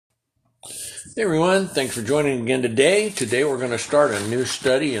Hey everyone, thanks for joining again today. Today we're going to start a new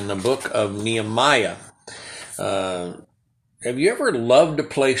study in the book of Nehemiah. Have you ever loved a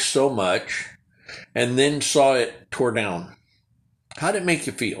place so much and then saw it tore down? How did it make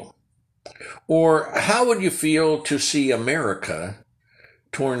you feel? Or how would you feel to see America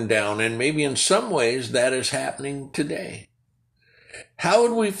torn down? And maybe in some ways that is happening today. How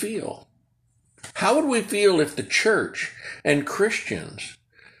would we feel? How would we feel if the church and Christians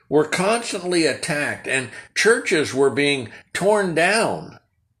were constantly attacked and churches were being torn down?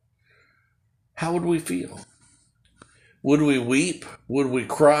 How would we feel? Would we weep? Would we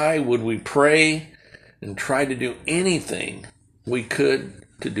cry? Would we pray and try to do anything we could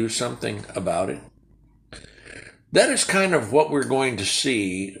to do something about it? That is kind of what we're going to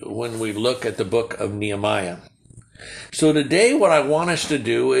see when we look at the book of Nehemiah. So today what I want us to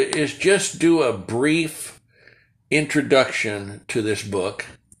do is just do a brief introduction to this book.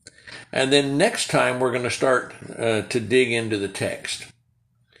 And then next time we're going to start to dig into the text.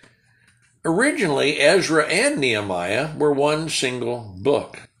 Originally, Ezra and Nehemiah were one single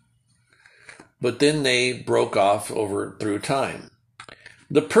book, but then they broke off through time.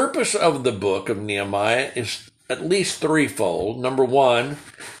 The purpose of the book of Nehemiah is at least threefold. Number one,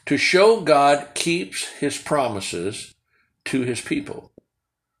 to show God keeps his promises to his people.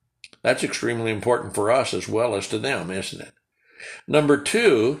 That's extremely important for us as well as to them, isn't it? Number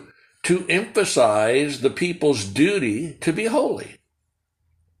two, to emphasize the people's duty to be holy.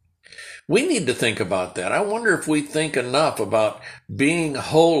 We need to think about that. I wonder if we think enough about being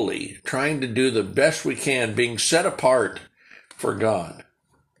holy, trying to do the best we can, being set apart for God.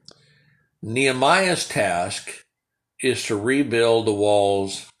 Nehemiah's task is to rebuild the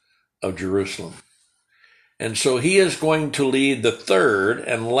walls of Jerusalem. And so he is going to lead the third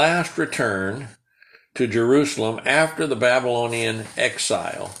and last return to Jerusalem after the Babylonian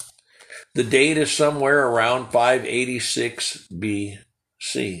exile. The date is somewhere around 586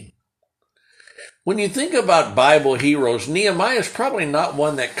 BC. When you think about Bible heroes, Nehemiah is probably not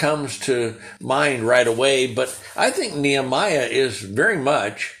one that comes to mind right away, but I think Nehemiah is very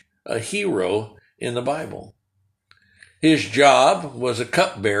much a hero in the Bible. His job was a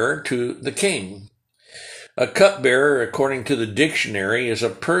cupbearer to the king. A cupbearer, according to the dictionary, is a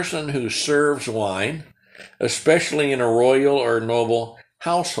person who serves wine, especially in a royal or noble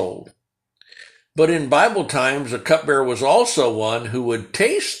household. But in Bible times, a cupbearer was also one who would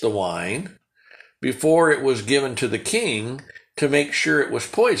taste the wine before it was given to the king to make sure it was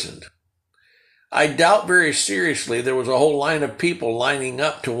poisoned. I doubt very seriously there was a whole line of people lining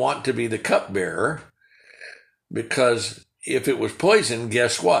up to want to be the cupbearer, because if it was poisoned,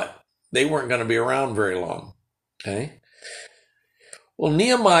 guess what? They weren't going to be around very long. Okay? Well,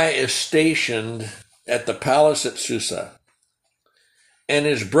 Nehemiah is stationed at the palace at Susa. And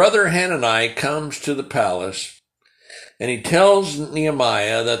his brother Hanani comes to the palace, and he tells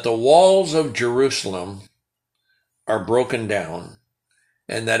Nehemiah that the walls of Jerusalem are broken down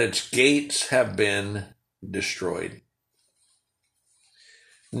and that its gates have been destroyed.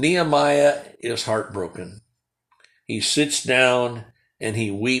 Nehemiah is heartbroken. He sits down and he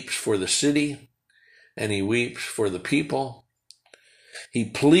weeps for the city and he weeps for the people. He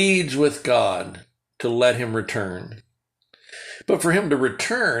pleads with God to let him return. But for him to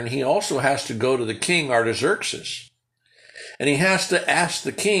return, he also has to go to the king Artaxerxes. And he has to ask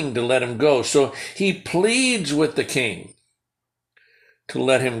the king to let him go. So he pleads with the king to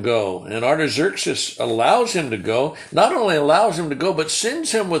let him go. And Artaxerxes allows him to go. Not only allows him to go, but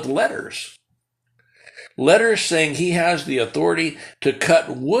sends him with letters. Letters saying he has the authority to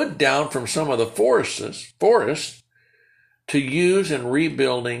cut wood down from some of the forests to use in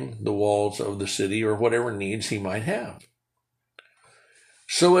rebuilding the walls of the city or whatever needs he might have.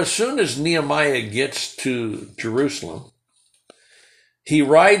 So as soon as Nehemiah gets to Jerusalem, he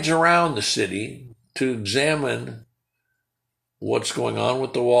rides around the city to examine what's going on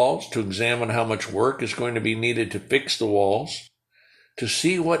with the walls, to examine how much work is going to be needed to fix the walls, to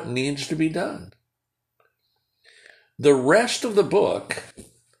see what needs to be done. The rest of the book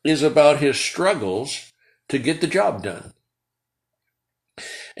is about his struggles to get the job done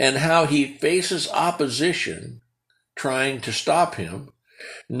and how he faces opposition trying to stop him,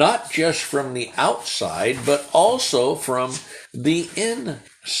 not just from the outside, but also from the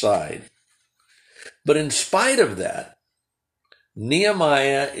inside. But in spite of that,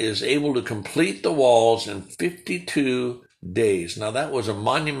 Nehemiah is able to complete the walls in 52 days. Now that was a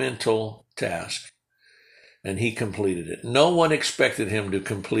monumental task, and he completed it. No one expected him to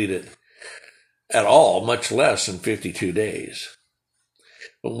complete it at all, much less in 52 days.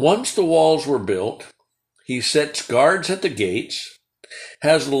 But once the walls were built, he sets guards at the gates,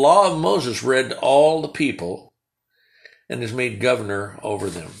 has the law of Moses read to all the people, and is made governor over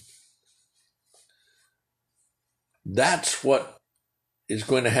them. That's what is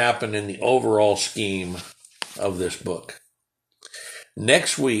going to happen in the overall scheme of this book.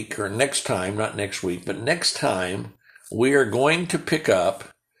 Next week, or next time, not next week, but next time, we are going to pick up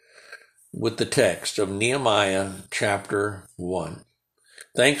with the text of Nehemiah chapter 1.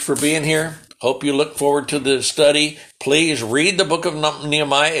 Thanks for being here. Hope you look forward to the study. Please read the book of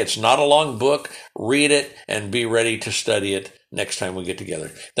Nehemiah. It's not a long book. Read it and be ready to study it next time we get together.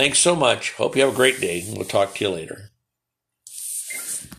 Thanks so much. Hope you have a great day. We'll talk to you later.